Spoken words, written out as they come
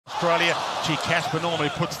Australia. Gee, Casper normally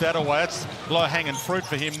puts that away. It's low-hanging fruit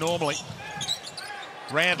for him normally.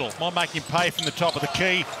 Randle might make him pay from the top of the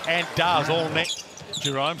key, and does. All net.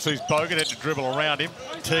 Jerome sees Bogut had to dribble around him.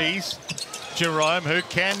 Tease. Jerome, who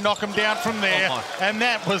can knock him down from there. And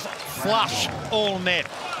that was flush, all net.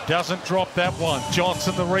 Doesn't drop that one.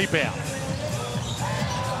 Johnson the rebound.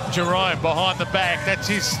 Jerome behind the back. That's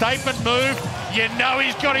his statement move. You know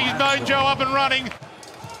he's got his mojo up and running.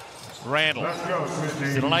 Randle.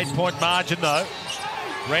 It's an 8-point margin though.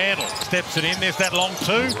 Randle steps it in. There's that long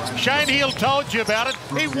two. Shane Heal told you about it.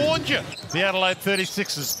 He warned you. The Adelaide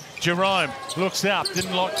 36ers. Jerome looks up.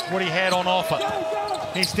 Didn't like what he had on offer.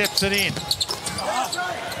 He steps it in.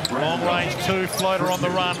 Long range two, floater on the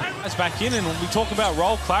run. That's back in, and when we talk about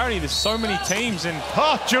role clarity, there's so many teams. And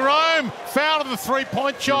Jerome fouled the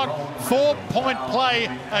three-point shot. 4-point play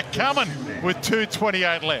coming with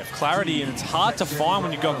 2:28 left. Clarity, and it's hard to find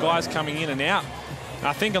when you've got guys coming in and out. And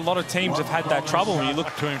I think a lot of teams have had that trouble when you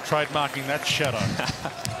look to him trademarking that shadow.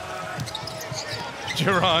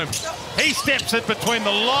 Jerome, he steps it between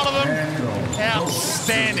the lot of them.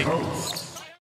 Outstanding.